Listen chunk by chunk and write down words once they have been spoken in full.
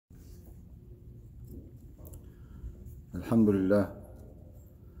الحمد لله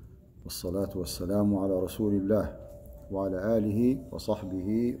والصلاة والسلام على رسول الله وعلى آله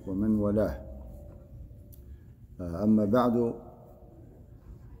وصحبه ومن والاه. أما بعد،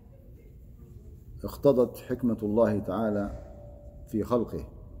 اقتضت حكمة الله تعالى في خلقه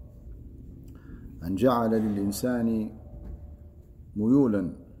أن جعل للإنسان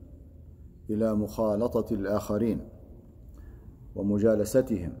ميولا إلى مخالطة الآخرين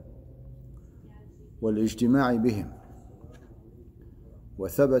ومجالستهم والاجتماع بهم،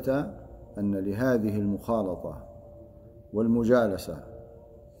 وثبت أن لهذه المخالطة والمجالسة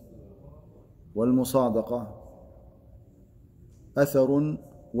والمصادقة أثر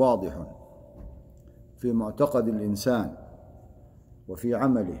واضح في معتقد الإنسان وفي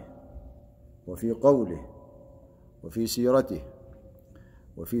عمله وفي قوله وفي سيرته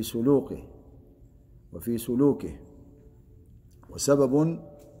وفي سلوكه وسبب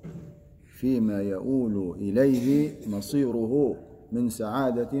فيما يؤول إليه مصيره من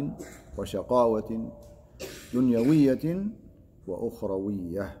سعادة وشقاوة دنيوية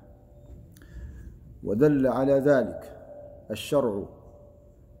وأخروية. ودل على ذلك الشرع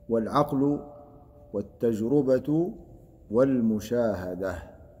والعقل والتجربة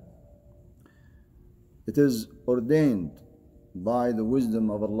والمشاهدة. It is ordained by the wisdom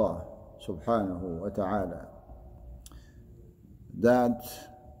of Allah subhanahu wa ta'ala that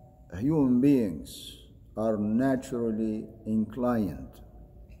human beings are naturally inclined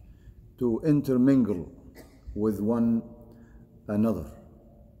to intermingle with one another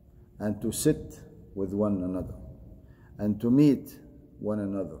and to sit with one another and to meet one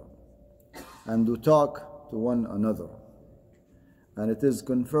another and to talk to one another. And it is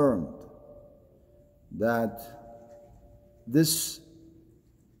confirmed that this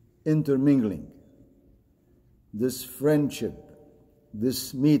intermingling, this friendship,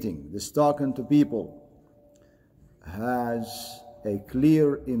 this meeting, this talking to people has a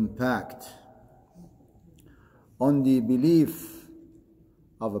clear impact on the belief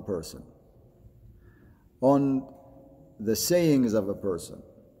of a person, on the sayings of a person,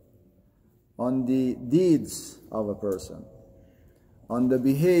 on the deeds of a person, on the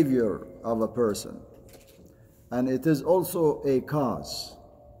behavior of a person. And it is also a cause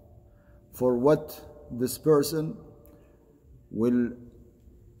for what this person will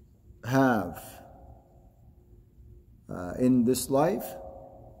have in this life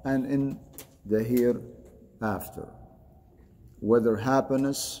and in the hereafter, whether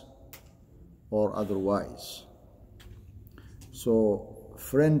happiness or otherwise. So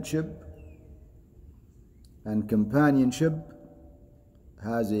friendship and companionship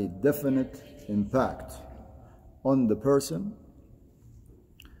has a definite impact on the person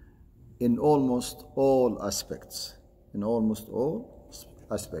in almost all aspects. And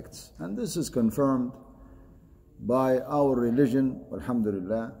this is confirmed by our religion,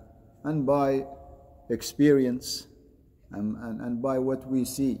 alhamdulillah, and by experience and by what we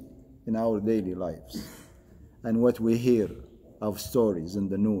see in our daily lives and what we hear of stories in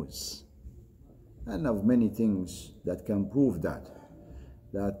the news and of many things that can prove that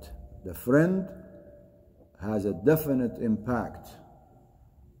the friend has a definite impact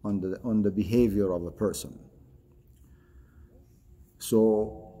on the behavior of a person.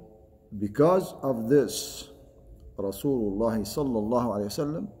 So because of this, Rasulullah sallallahu alayhi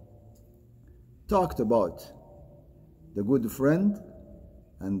wasallam talked about the good friend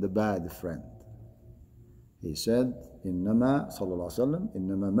and the bad friend. He said, إنما صلى الله عليه وسلم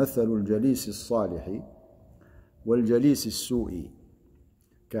إنما مثل الجليس الصالح والجليس السوء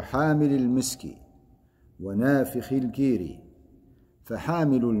كحامل المسك ونافخ الكير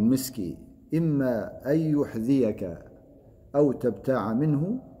فحامل المسك إما أن يحذيك أو تبتاع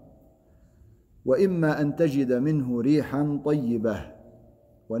منه وإما أن تجد منه ريحا طيبة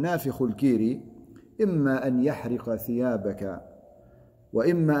ونافخ الكير إما أن يحرق ثيابك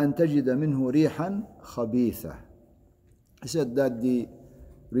وإما أن تجد منه ريحا خبيثة. He said that the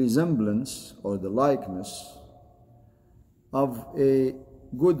resemblance or the likeness of a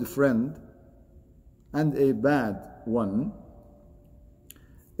good friend and a bad one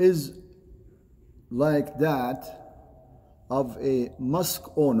is like that of a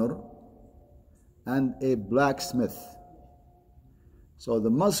mosque owner and a blacksmith. So the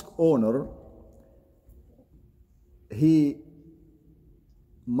mosque owner, he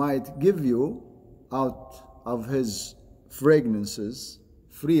might give you out of his fragrances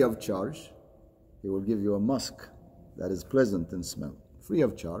free of charge. He will give you a musk that is pleasant in smell, free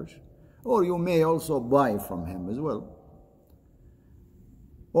of charge. Or you may also buy from him as well.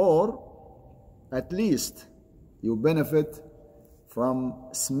 Or at least you benefit from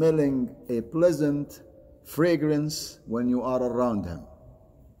smelling a pleasant fragrance when you are around him.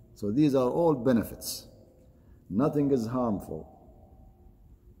 So these are all benefits. Nothing is harmful.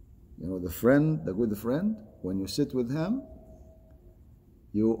 You know, the friend, the good friend, when you sit with him,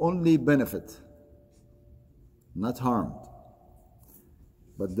 you only benefit, not harmed.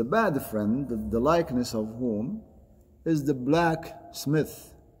 But the bad friend, the likeness of whom is the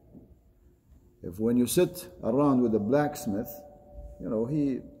blacksmith. If when you sit around with a blacksmith, you know,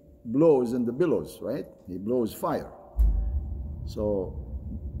 he blows in the billows, right? He blows fire. So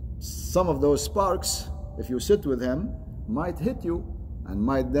some of those sparks, if you sit with him, might hit you and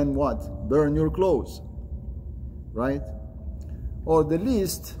might then what? Burn your clothes, right? Or the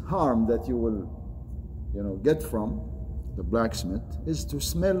least harm that you will, you know, get from the blacksmith is to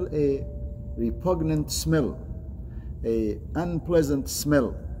smell a repugnant smell, a unpleasant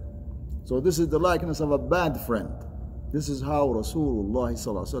smell. So this is the likeness of a bad friend. This is how Rasulullah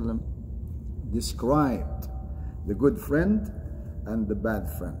ﷺ described the good friend and the bad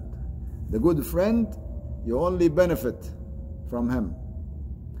friend. The good friend, you only benefit from him.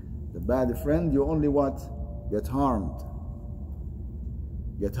 The bad friend, you only what? Get harmed.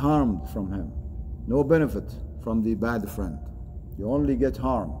 Get harmed from him. No benefit from the bad friend. You only get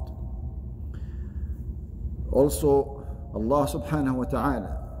harmed. Also, Allah subhanahu wa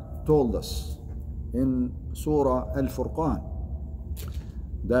ta'ala told us in Surah Al-Furqan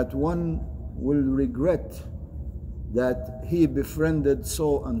that one will regret that he befriended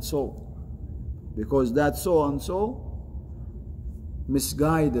so and so, because that so and so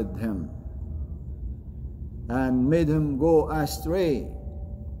misguided him and made him go astray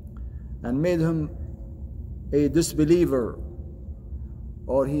and made him a disbeliever,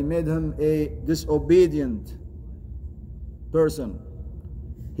 or he made him a disobedient person.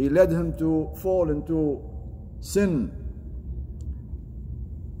 He led him to fall into sin.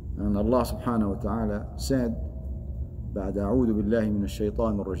 And Allah subhanahu wa ta'ala said, بعد أعوذ بالله من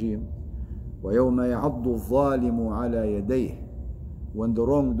الشيطان الرجيم ويوم يعض الظالم على يديه, when the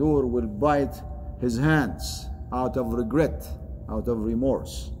wrongdoer will bite his hands out of regret, out of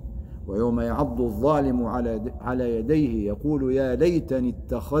remorse. ويوم يعض الظالم على يديه يقول يا ليتني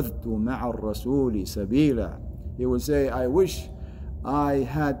اتخذت مع الرسول سبيلا. He will say, I wish I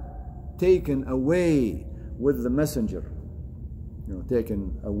had taken away with the messenger, you know,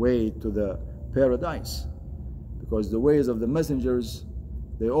 taken away to the paradise, because the ways of the messengers,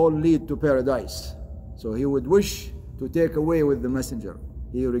 they all lead to paradise. So he would wish to take away with the messenger.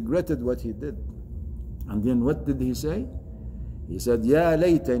 He regretted what he did. And then what did he say? He said, يا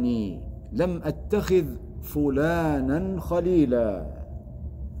ليتني لم أتخذ فلانا خليلا.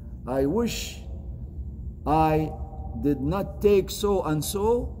 I wish I did not take so and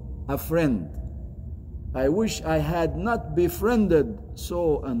so a friend. I wish I had not befriended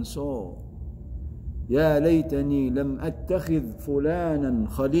so and so. يا ليتني لم أتخذ فلانا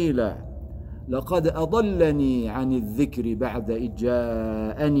خليلا لقد أضلني عن الذكر بعد إذ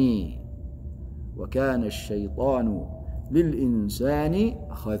جاءني وكان الشيطان للإنسان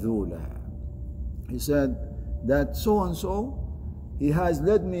خذولا. He said that so and so, he has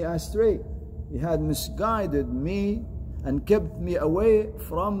led me astray. He had misguided me and kept me away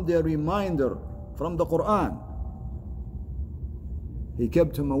from the reminder, from the Quran. He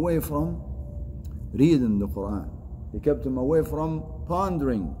kept him away from reading the Quran. He kept him away from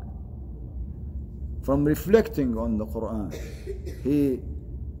pondering, from reflecting on the Quran. He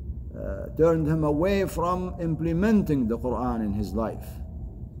turned him away from implementing the Quran in his life.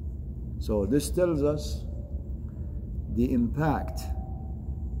 So this tells us the impact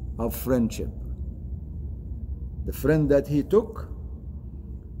of friendship. The friend that he took,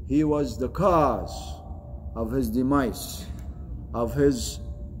 he was the cause of his demise, of his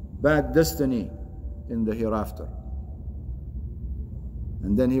bad destiny in the hereafter.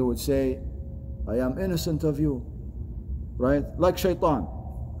 And then he would say, I am innocent of you, right? Like Shaitan.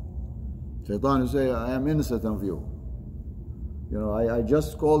 Shaitan would say, I am innocent of you. You know, I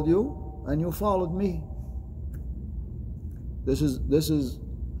just called you and you followed me.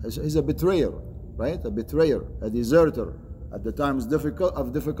 He's a betrayer, right? A betrayer, a deserter. At the times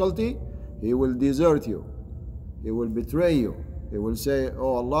of difficulty, he will desert you. He will betray you. He will say,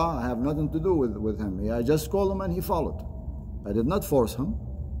 oh Allah, I have nothing to do with him. I just called him and he followed. I did not force him.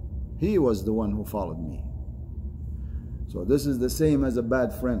 He was the one who followed me. So this is the same as a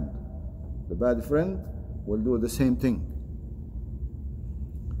bad friend. The bad friend will do the same thing.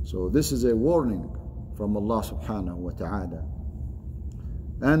 So this is a warning from Allah subhanahu wa ta'ala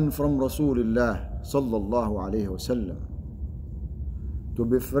and from Rasulullah sallallahu alayhi wa sallam to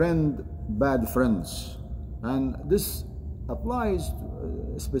befriend bad friends. And this applies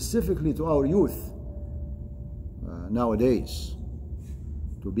specifically to our youth. nowadays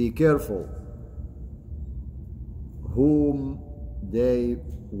to be careful whom they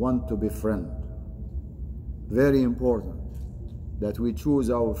want to befriend. Very important that we choose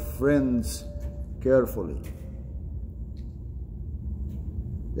our friends carefully.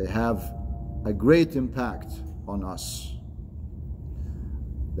 They have a great impact on us.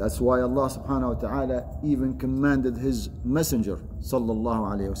 That's why Allah subhanahu wa ta'ala even commanded His Messenger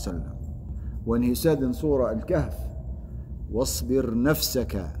sallallahu alayhi wasallam when He said in Surah Al-Kahf, وَاصْبِرْ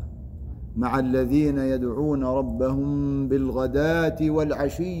نَفْسَكَ مع الذين يدعون ربهم بالغداة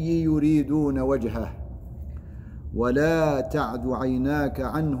والعشي يريدون وجهه ولا تعد عيناك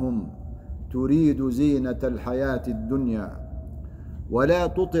عنهم تريد زينة الحياة الدنيا ولا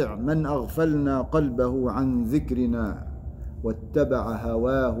تطع من أغفلنا قلبه عن ذكرنا واتبع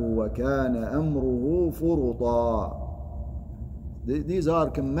هواه وكان أمره فرطا. These are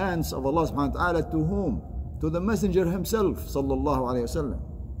commands of Allah subhanahu wa ta'ala to whom? To the Messenger himself sallallahu alayhi wa sallam.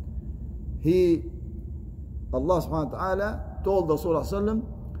 Allah subhanahu wa ta'ala told Rasulullah sallam,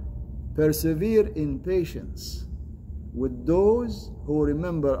 persevere in patience with those who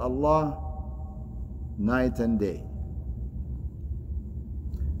remember Allah night and day,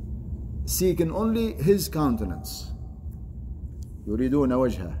 seeking only His countenance. يريدون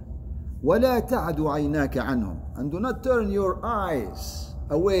وجهه ولا تعد عيناك عنهم, and do not turn your eyes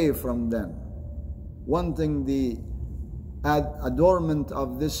away from them, wanting the adornment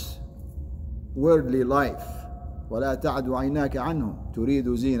of this worldly life. ولا تعد عيناك عنهم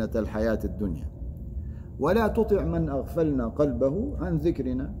تريد زينة الحياة الدنيا ولا تطع من أغفلنا قلبه عن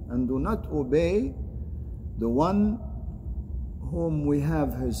ذكرنا, and do not obey the one whom we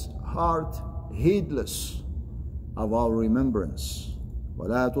have his heart heedless of our remembrance.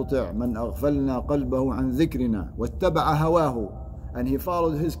 ولا تطع من أغفلنا قلبه عن ذكرنا واتبع هواه, and he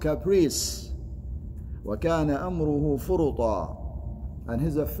followed his caprice. وكان أمره فرطا, and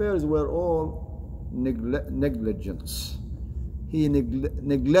his affairs were all negligence. He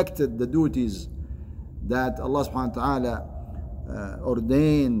neglected the duties that Allah subhanahu wa ta'ala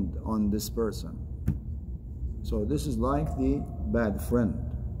ordained on this person. So this is like the bad friend.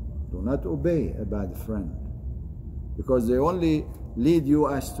 Do not obey a bad friend, because they only lead you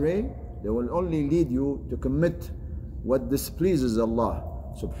astray. They will only lead you to commit what displeases Allah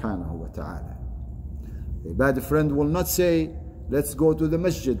subhanahu wa ta'ala. A bad friend will not say, let's go to the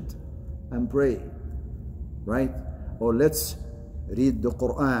masjid and pray, right? Or let's read the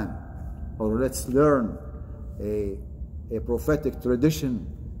Quran, or let's learn a prophetic tradition,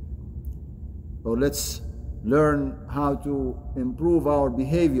 or let's learn how to improve our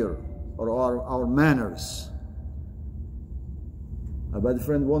behavior or our manners. A bad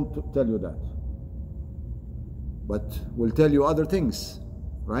friend won't tell you that, but will tell you other things,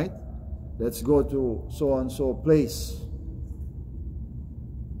 right? Let's go to so and so place,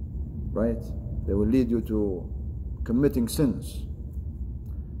 right? They will lead you to committing sins,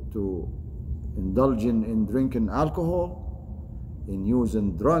 to indulging in drinking alcohol, in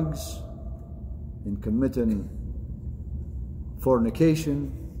using drugs, in committing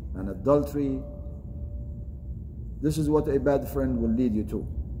fornication and adultery. This is what a bad friend will lead you to.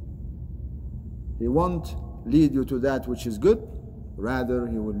 He won't lead you to that which is good, rather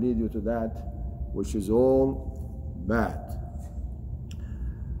he will lead you to that which is all bad.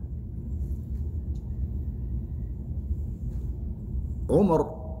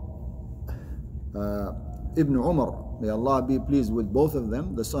 Ibn Umar, may Allah be pleased with both of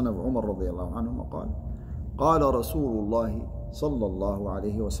them, the son of Umar radiallahu anhu, قال رسول الله صلى الله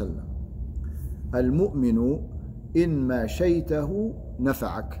عليه وسلم المؤمن إن ما شيته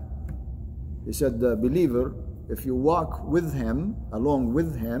نفعك. He said, the believer, if you walk with him, along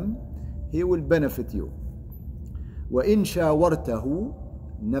with him, he will benefit you. وإن شاورته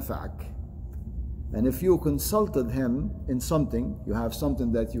نفعك. And if you consulted him in something, you have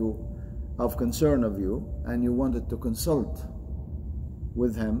something that you of concern of you, and you wanted to consult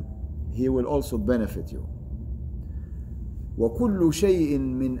with him, he will also benefit you. وكل شيء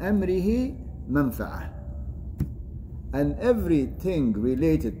من أمره منفعة. And everything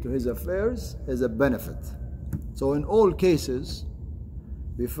related to his affairs is a benefit. So in all cases,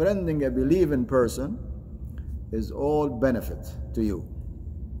 befriending a believing person is all benefit to you.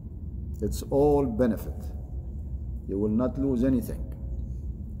 It's all benefit. You will not lose anything.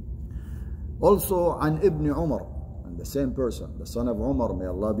 Also, an Ibn Umar, and the same person, the son of Umar, may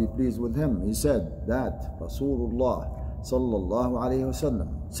Allah be pleased with him, he said that Rasulullah sallallahu alayhi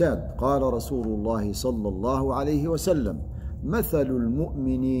wasallam said, قال رسول الله صلى الله عليه وسلم مثل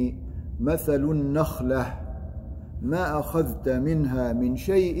المؤمن مثل النخلة ما أخذت منها من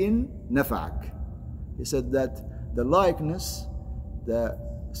شيء نفعك. He said that the likeness, the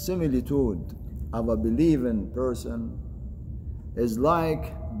similitude of a believing person is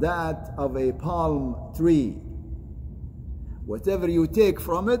like that of a palm tree. Whatever you take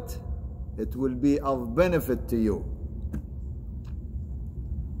from it, it will be of benefit to you.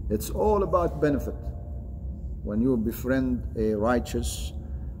 It's all about benefit. When you befriend a righteous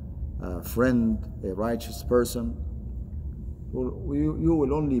friend, a righteous person, you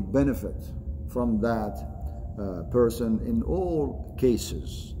will only benefit from that person in all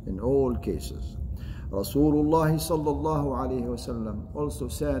cases. In all cases. Rasulullah sallallahu alayhi wasallam also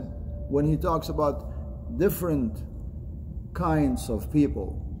said, when he talks about different kinds of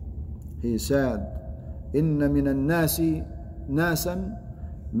people, he said, "Inna min al-nasi nasan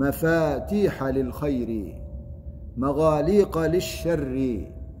mafatiha lil khayri, maghaliqa lil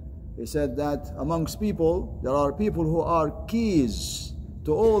sharri." He said that amongst people, there are people who are keys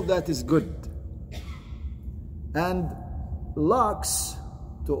to all that is good and locks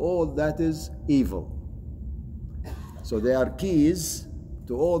to all that is evil. So they are keys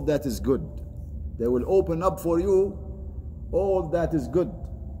to all that is good. They will open up for you all that is good,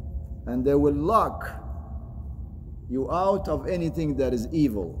 and they will lock you out of anything that is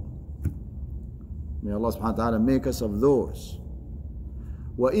evil. May Allah subhanahu wa ta'ala make us of those.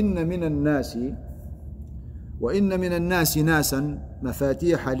 وَإِنَّ مِنَ النَّاسِ نَاسًا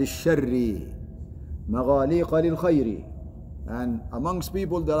مَفَاتِيحَ لِلشَّرِّ مَغَالِيقَ لِلْخَيْرِ. And amongst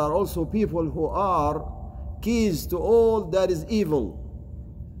people there are also people who are keys to all that is evil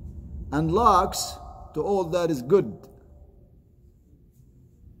and locks to all that is good.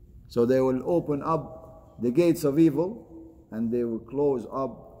 So they will open up the gates of evil and they will close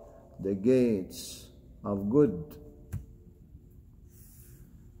up the gates of good.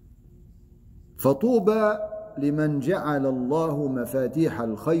 فطوبى لمن جعل الله مفاتيح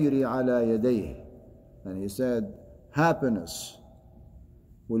الخير على يديه. And he said, happiness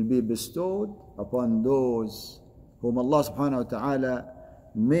will be bestowed upon those whom Allah subhanahu wa ta'ala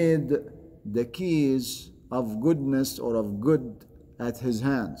made the keys of goodness or of good at his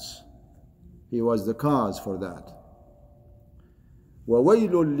hands. He was the cause for that.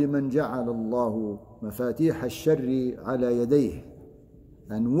 وَوَيْلٌ لِمَنْ جَعَلَ اللَّهُ مَفَاتِيحَ الشَّرِّ عَلَى يَدَيْهِ.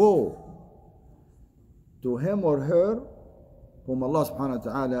 And woe to him or her whom Allah subhanahu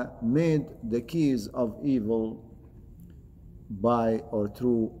wa ta'ala made the keys of evil by or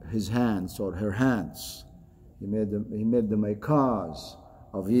through his hands or her hands. He made them a cause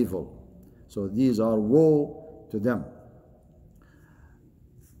of evil. So these are woe to them.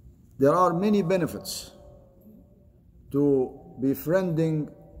 There are many benefits to befriending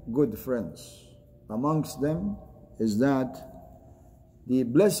good friends. Amongst them is that the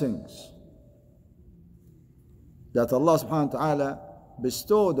blessings that Allah subhanahu wa ta'ala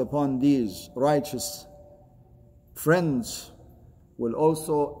bestowed upon these righteous friends will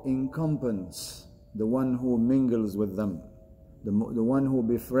also encompass the one who mingles with them, the one who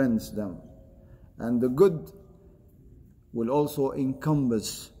befriends them. And the good will also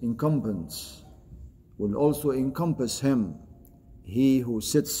encompass him, he who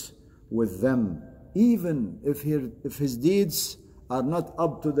sits with them, even if his deeds are not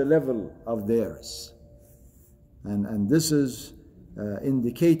up to the level of theirs. And this is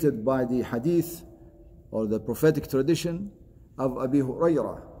indicated by the hadith or the prophetic tradition of Abi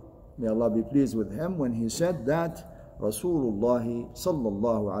Hurairah, may Allah be pleased with him, when he said that Rasulullah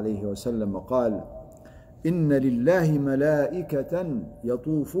sallallahu alayhi wa sallam قال إن لله ملائكة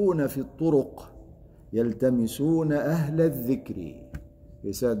يطوفون في الطرق يلتمسون أهل الذكر.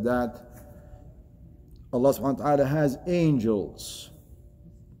 He said that Allah subhanahu wa ta'ala has angels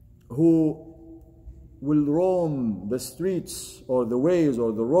who will roam the streets or the ways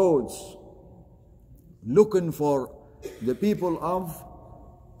or the roads looking for the people of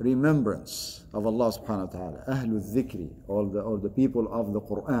remembrance of Allah subhanahu wa ta'ala, Ahlul Dhikri, or the people of the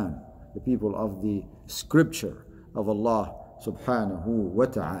Quran, the people of the scripture of Allah subhanahu wa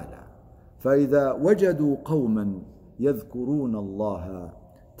ta'ala. فَإِذَا وَجَدُوا قَوْمًا يَذْكُرُونَ اللَّهَ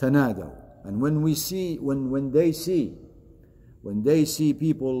تَنَادَوْا. And when they see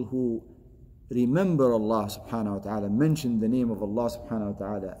people who remember Allah subhanahu wa ta'ala, mention the name of Allah subhanahu wa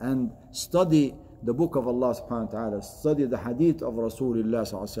ta'ala, and study the book of Allah subhanahu wa ta'ala, study the hadith of Rasulullah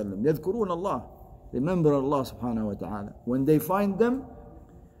sallallahu alaihi wasallam, يذكرون Allah, remember Allah subhanahu wa ta'ala. When they find them,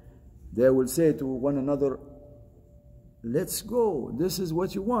 they will say to one another, let's go, this is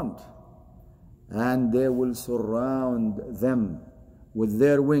what you want. And they will surround them with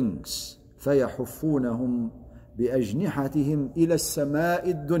their wings. فَيَحُفُّونَهُمْ بِأَجْنِحَتِهِمْ إِلَى السَّمَاءِ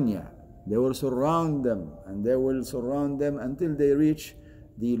الدُّنْيَا. They will surround them, and they will surround them until they reach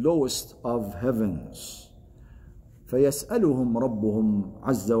the lowest of heavens. فيسألهم ربهم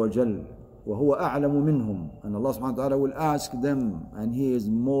عز وجل وهو أعلم منهم, and Allah subhanahu wa ta'ala will ask them and He is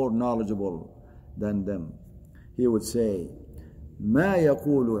more knowledgeable than them. He would say, ما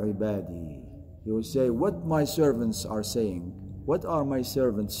يقول عبادي, He would say, what my servants are saying, what are my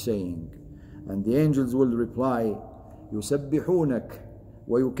servants saying? And the angels will reply, يسبحونك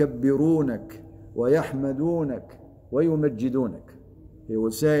ويكبرونك ويحمدونك ويمجدونك. He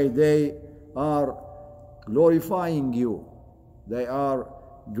will say, they are glorifying you, they are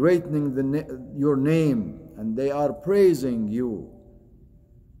greatening your name, and they are praising you.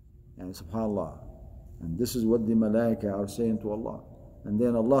 And subhanallah, and this is what the malaika are saying to Allah. And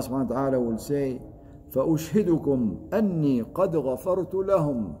then Allah subhanahu wa ta'ala will say, فَأُشْهِدُكُمْ أَنِّي قَدْ غَفَرْتُ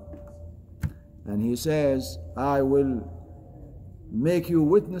لَهُمْ. And He says, I will make you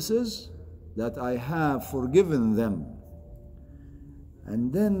witnesses that I have forgiven them.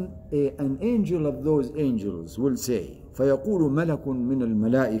 And then an angel of those angels will say, فيقول ملك من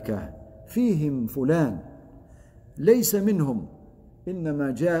الملائكة فيهم فلان ليس منهم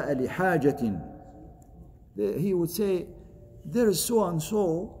إنما جاء لحاجة. He would say, there is so and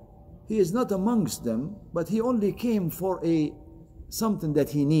so, he is not amongst them, but he only came for something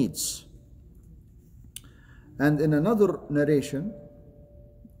that he needs. And in another narration,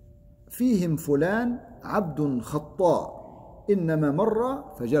 فيهم فلان عبد خطاء إنما مر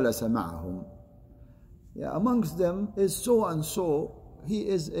فجلس معهم. Yeah, amongst them is so and so, he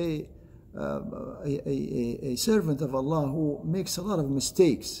is a servant of Allah who makes a lot of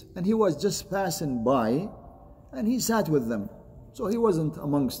mistakes, and he was just passing by and he sat with them, so he wasn't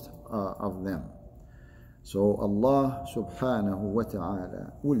amongst of them. So Allah subhanahu wa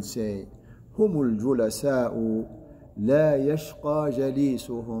ta'ala will say, هم الجلساء لا يشقى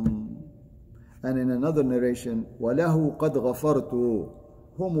جليسهم. And in another narration, وله قد غفرت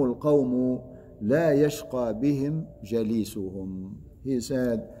هم القوم لا يشقى بهم جليسهم. He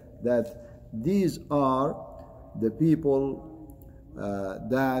said that these are the people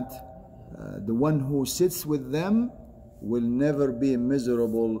that the one who sits with them will never be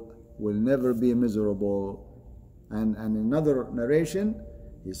miserable, will never be miserable. And in another narration,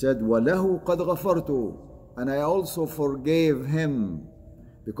 he said, وَلَهُ قَدْ غَفَرْتُ, and I also forgave him,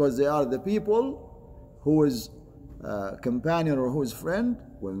 because they are the people whose companion or whose friend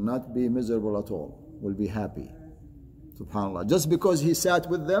will not be miserable at all, will be happy. Subhanallah. Just because he sat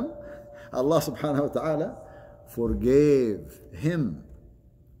with them, Allah subhanahu wa ta'ala forgave him.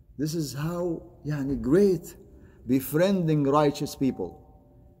 This is how great befriending righteous people,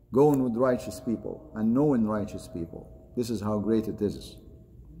 going with righteous people and knowing righteous people. This is how great it is.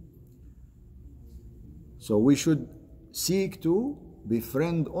 So we should seek to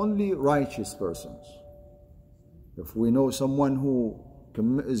befriend only righteous persons. If we know someone who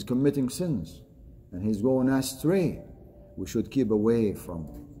is committing sins and he's going astray, we should keep away from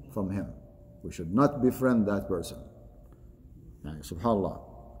him. We should not befriend that person. Subhanallah.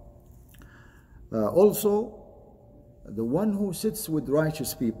 Also, the one who sits with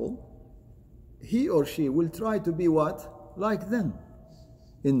righteous people, he or she will try to be what? Like them,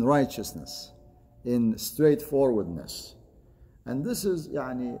 in righteousness, in straightforwardness. And this is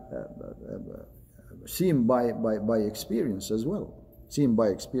seen by experience as well. Seen by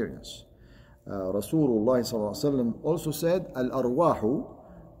experience. Rasulullah sallallahu alaihi wasallam also said, "Al-arwahu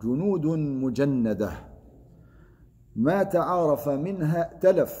junudun mujannadah, ma ta'arafa minha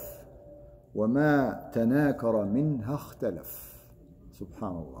talaf, wa ma tanakara minha ikhtalaf."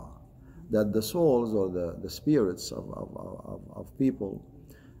 Subhanallah. That the souls or the spirits of people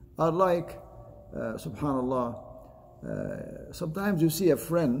are like, subhanallah, sometimes you see a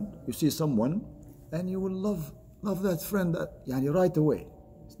friend, you see someone, and you will love that friend right away.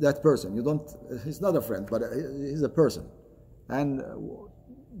 That person, he's not a friend, but he's a person. And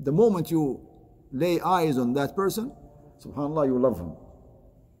the moment you lay eyes on that person, subhanallah, you love him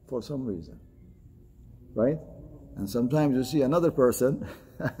for some reason, right? And sometimes you see another person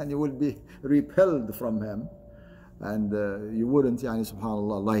and you will be repelled from him, and you wouldn't,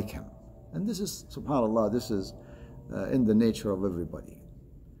 subhanallah, like him. And this is, subhanallah, this is in the nature of everybody.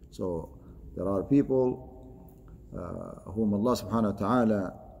 So there are people whom Allah subhanahu wa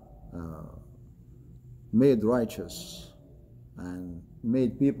ta'ala made righteous and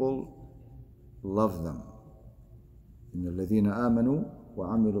made people love them. إن الذين آمنوا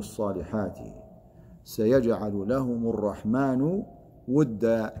وعملوا الصالحات سيجعل لهم الرحمن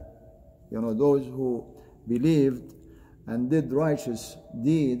ودا. Those who believed and did righteous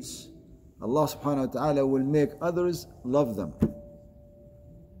deeds, Allah subhanahu wa ta'ala will make others love them.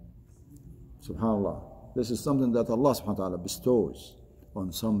 Subhanallah. This is something that Allah subhanahu wa ta'ala bestows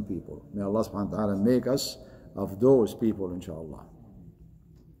on some people. May Allah subhanahu wa ta'ala make us of those people, inshallah.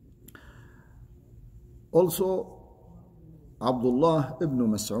 Also, Abdullah ibn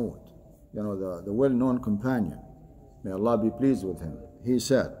Mas'ud, the well-known companion, may Allah be pleased with him, he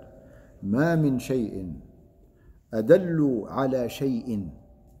said, ما من شيء أدل على شيء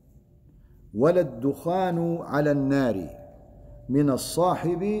ولا الدخان على النار من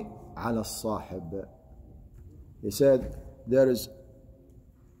الصاحب على الصاحب. He said, there is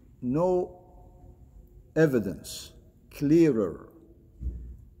no evidence clearer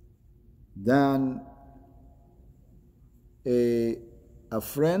than a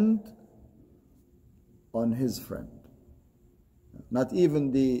friend on his friend. Not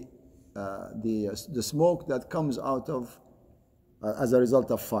even the smoke that comes out of as a result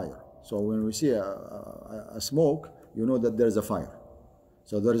of fire. So when we see a smoke, you know that there is a fire.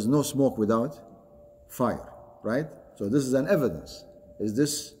 So there is no smoke without fire, right? So this is an evidence. Is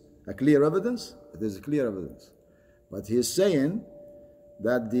this a clear evidence? It is a clear evidence. But he is saying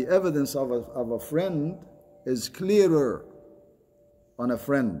that the evidence of a friend is clearer on a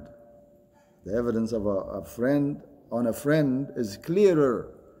friend. The evidence of a friend on a friend is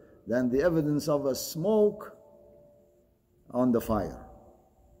clearer than the evidence of a smoke on the fire.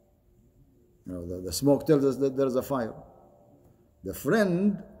 The smoke tells us that there is a fire. The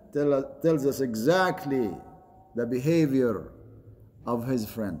friend tells us exactly the behavior of his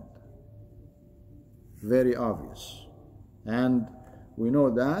friend. Very obvious. And we know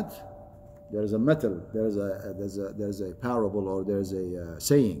that there is a metal, there's a parable, or there's a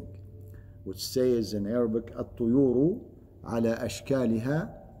saying which says in Arabic, الطيور على أشكالها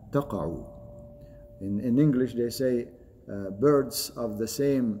تقع. In English they say birds of the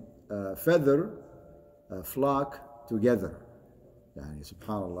same feather flock together. Yani,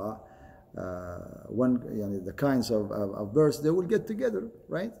 subhanallah, the kinds of birds, they will get together,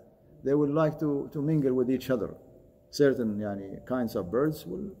 right? They would like to mingle with each other. Certain kinds of birds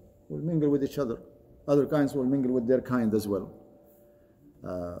will mingle with each other. Other kinds will mingle with their kind as well.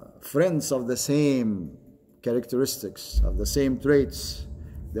 Friends of the same characteristics, of the same traits,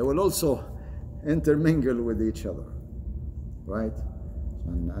 they will also intermingle with each other, right?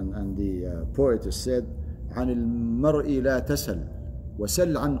 And the poet has said, عن المرء لا تسل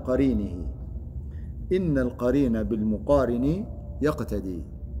وسل عن قرينه إن القرين بالمقارن يقتدي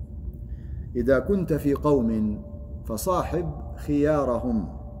إذا كنت في قوم فصاحب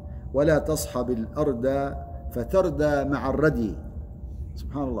خيارهم ولا تصحب الأرض فتردى مع الردي.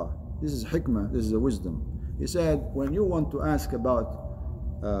 Subhanallah, this is hikmah, this is a wisdom. He said, when you want to ask about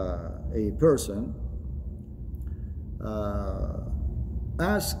a person,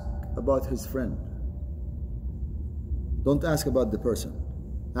 ask about his friend. Don't ask about the person.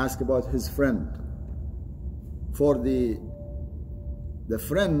 Ask about his friend. For the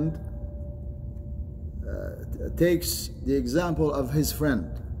friend takes the example of his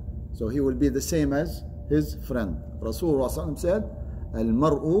friend. So he will be the same as his friend. Rasulullah said,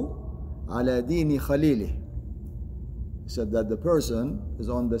 Al-mar'u ala dini khalilih. He said that the person is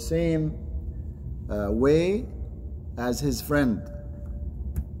on the same way as his friend.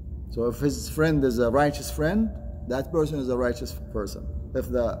 So if his friend is a righteous friend, that person is a righteous person. If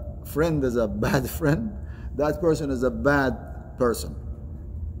the friend is a bad friend, that person is a bad person.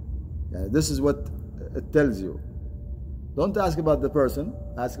 This is what it tells you. Don't ask about the person,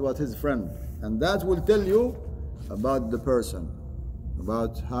 ask about his friend. And that will tell you about the person,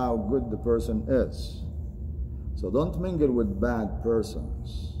 about how good the person is. So don't mingle with bad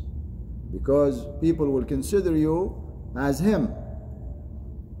persons, because people will consider you as him.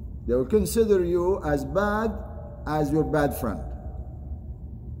 They will consider you as bad as your bad friend.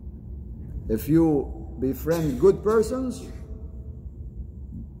 If you befriend good persons,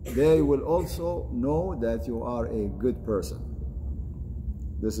 they will also know that you are a good person.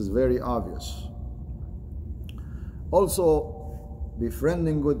 This is very obvious. Also,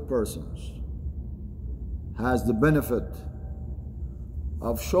 befriending good persons has the benefit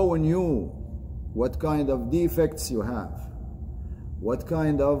of showing you what kind of defects you have, what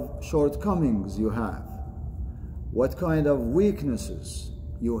kind of shortcomings you have, what kind of weaknesses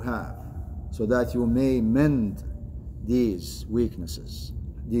you have, so that you may mend these weaknesses,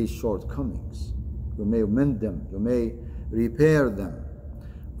 these shortcomings. You may mend them, you may repair them.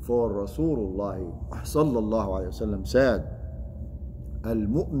 For Rasulullah sallallahu alayhi wa sallam said,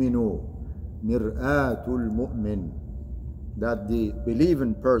 Al-mu'minu mir'atul mu'min, that the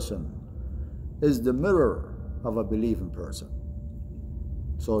believing person is the mirror of a believing person.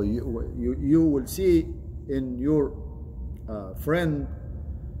 So you will see in your friend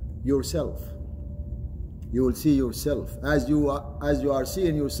yourself. You will see yourself as you are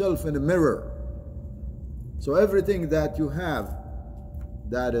seeing yourself in a mirror. So everything that you have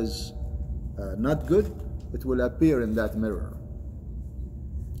that is not good, it will appear in that mirror.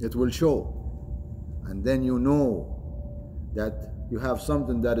 It will show. And then you know that you have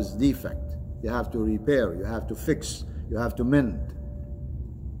something that is defect. You have to repair, you have to fix, you have to mend.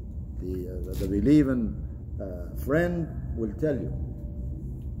 The believing friend will tell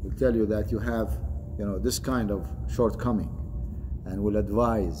you that you have, this kind of shortcoming, and will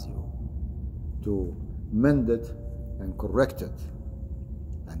advise you to mend it and correct it.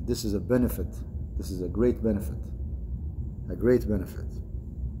 And this is a benefit. This is a great benefit. A great benefit.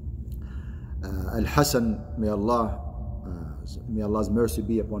 Al-Hasan, may Allah's mercy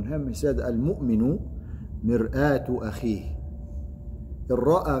be upon him, he said, Al-mu'minu mir'atu akhihi. إن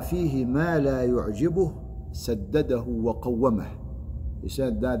رأى فيه ما لا يعجبه سدده وقومه. He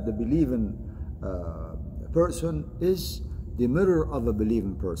said that the believing person is the mirror of a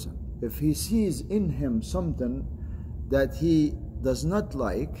believing person. If he sees in him something that he does not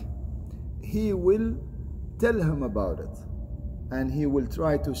like, he will tell him about it, and he will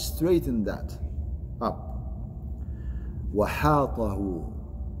try to straighten that up. وحاطه,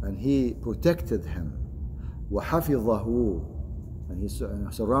 and he protected him. وحفظه, and he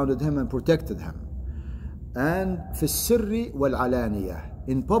surrounded him and protected him. And في السر والعلانية,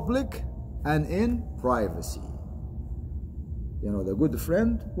 in public and in privacy. The good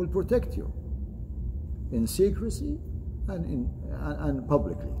friend will protect you in secrecy and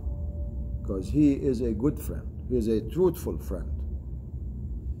publicly, because he is a good friend. He is a truthful friend.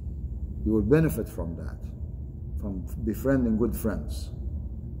 You will benefit from that, from befriending good friends.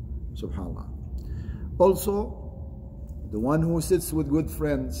 Subhanallah. Also, the one who sits with good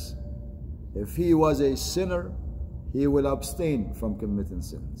friends, if he was a sinner, he will abstain from committing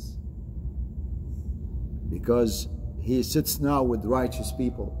sins, because he sits now with righteous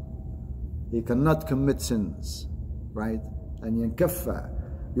people. He cannot commit sins, right? أن ينكف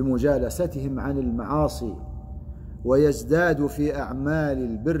بمجالستهم عن المعاصي ويزداد في أعمال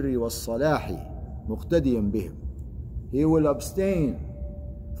البر والصلاح مقتديا بهم. He will abstain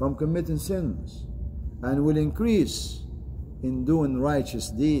from committing sins and will increase in doing righteous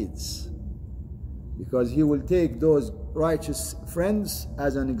deeds, because he will take those righteous friends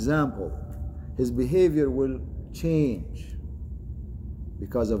as an example. His behavior will change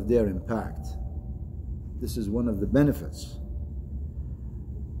because of their impact. This is one of the benefits.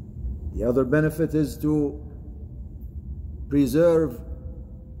 The other benefit is to preserve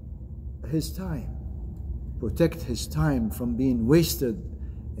his time, protect his time from being wasted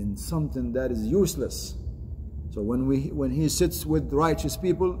in something that is useless. So when he sits with righteous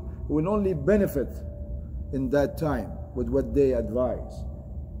people, he will only benefit in that time with what they advise.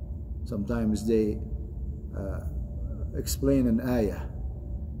 Sometimes they explain an ayah.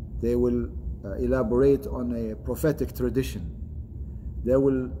 They will elaborate on a prophetic tradition. They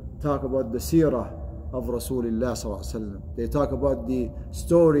will talk about the seerah of Rasulullah sallallahu alaihi wasallam. They talk about the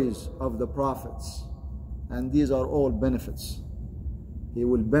stories of the prophets, and these are all benefits. He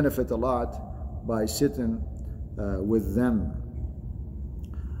will benefit a lot by sitting with them.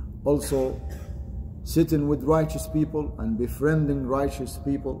 Also, sitting with righteous people and befriending righteous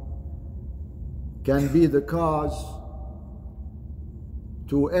people can be the cause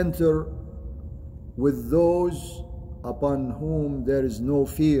to enter with those upon whom there is no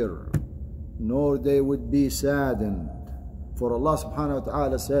fear, nor they would be saddened. For Allah subhanahu wa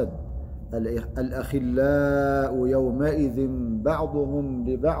ta'ala said, الأخلاء يومئذ بعضهم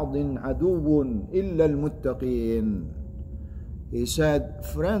لبعض عدو إلا المتقين. He said,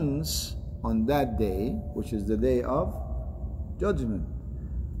 friends on that day, which is the day of judgment,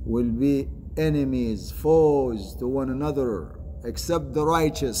 will be enemies, foes to one another, except the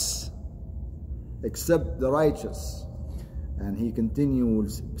righteous. Except the righteous. And he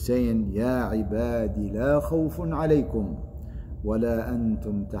continues saying, يا عبادي لا خوف عليكم ولا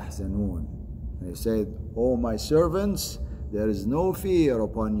أنتم تحزنون. And he said, O my servants, there is no fear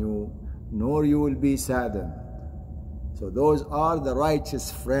upon you, nor you will be saddened. So those are the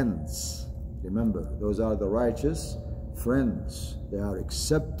righteous friends. Remember, those are the righteous friends. They are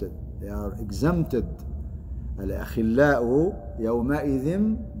accepted, they are exempted. الأخلاء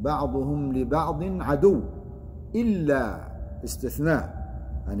يومئذ بعضهم لبعض عدو إلا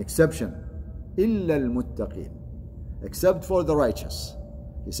استثناء, an exception, إلا المتقين, except for the righteous.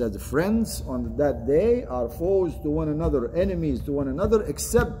 He said, friends on that day are foes to one another, enemies to one another,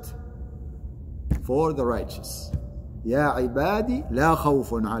 except for the righteous. يا عبادي لا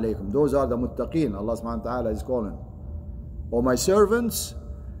خوف عليكم. Those are the muttaqeen. Allah subhanahu wa ta'ala is calling. O my servants,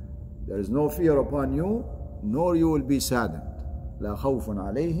 there is no fear upon you, nor you will be saddened. لا خوف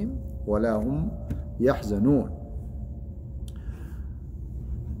عليهم ولا هم يحزنون.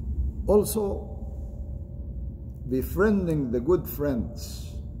 Also, befriending the good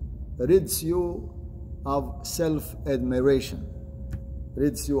friends rids you of self-admiration,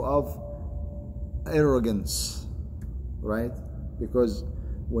 rids you of arrogance, right? Because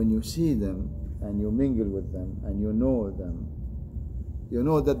when you see them and you mingle with them and you know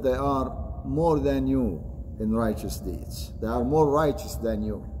that they are more than you in righteous deeds. They are more righteous than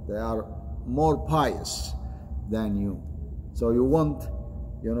you. They are more pious than you. So you want,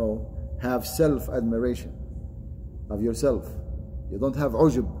 have self-admiration of yourself. You don't have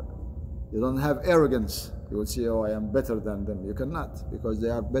ujub. You don't have arrogance. You will say, oh, I am better than them. You cannot, because they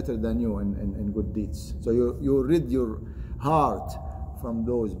are better than you in good deeds. So you rid your heart from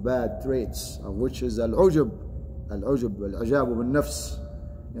those bad traits, of which is al-ujub, al-ijabu bin-nafs,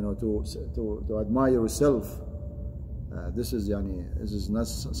 to admire yourself. This is not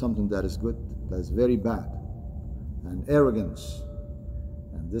something that is good. That is very bad. And arrogance.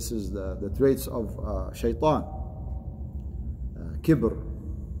 And this is the traits of shaitan. Kibr,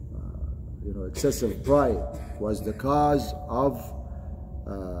 excessive pride was the cause of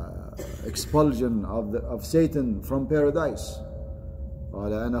expulsion of Satan from paradise.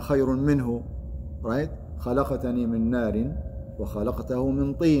 قال أنا خير منه, right? خلقتني من نار وخلقته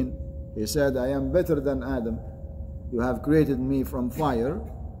من طين. He said, I am better than Adam. You have created me from fire,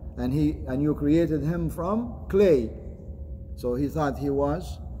 and you created him from clay. So he thought he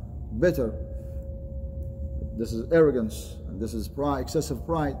was better. This is arrogance, and this is pride, excessive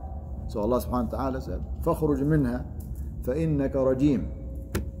pride. So Allah subhanahu wa ta'ala said, فَخْرُجْ مِنْهَا فَإِنَّكَ رَجِيمٌ.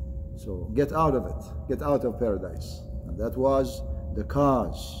 So get out of it, get out of paradise. And that was the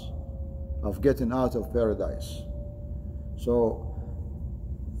cause of getting out of paradise. So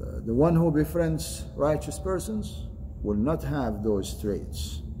the one who befriends righteous persons will not have those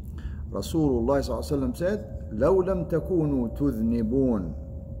traits. Rasulullah ﷺ said, لو لم تكونوا تذنبون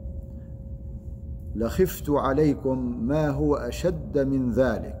لخفت عليكم ما هو أشد من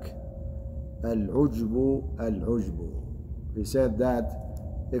ذلك العجب. He said that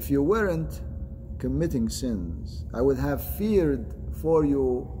if you weren't committing sins, I would have feared for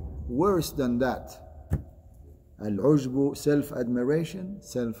you worse than that. Al-ujbu, self-admiration.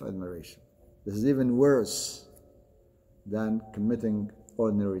 This is even worse than committing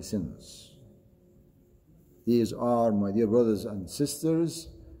ordinary sins. These are, my dear brothers and sisters,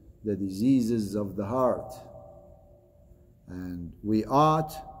 the diseases of the heart. And we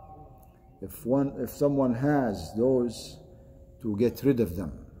ought, if someone has those, to get rid of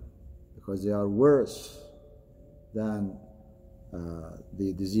them, because they are worse than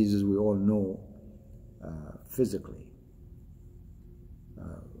the diseases we all know physically.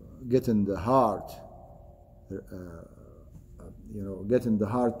 Getting the heart, getting the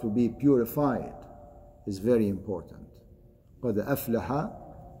heart to be purified is very important. قَدْ أَفْلَحَ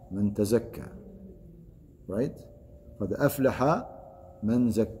مَنْ تَزَكَّى. Right? قَدْ أَفْلَحَ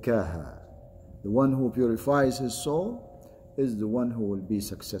مَنْ زَكَّاهَا. The one who purifies his soul is the one who will be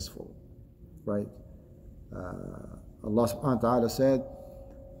successful. Right? Allah subhanahu wa ta'ala said,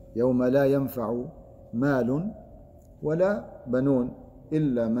 يَوْمَ لَا يَنْفَعُ مَالٌ وَلَا بَنُونَ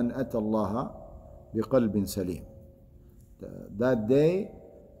إِلَّا مَنْ أَتَى اللَّهَ بِقَلْبٍ سَلِيمٍ. That day,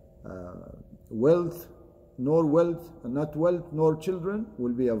 not wealth nor children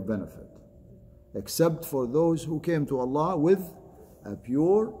will be of benefit, except for those who came to Allah with a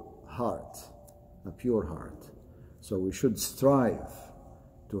pure heart. So we should strive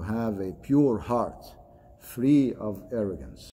to have a pure heart, free of arrogance.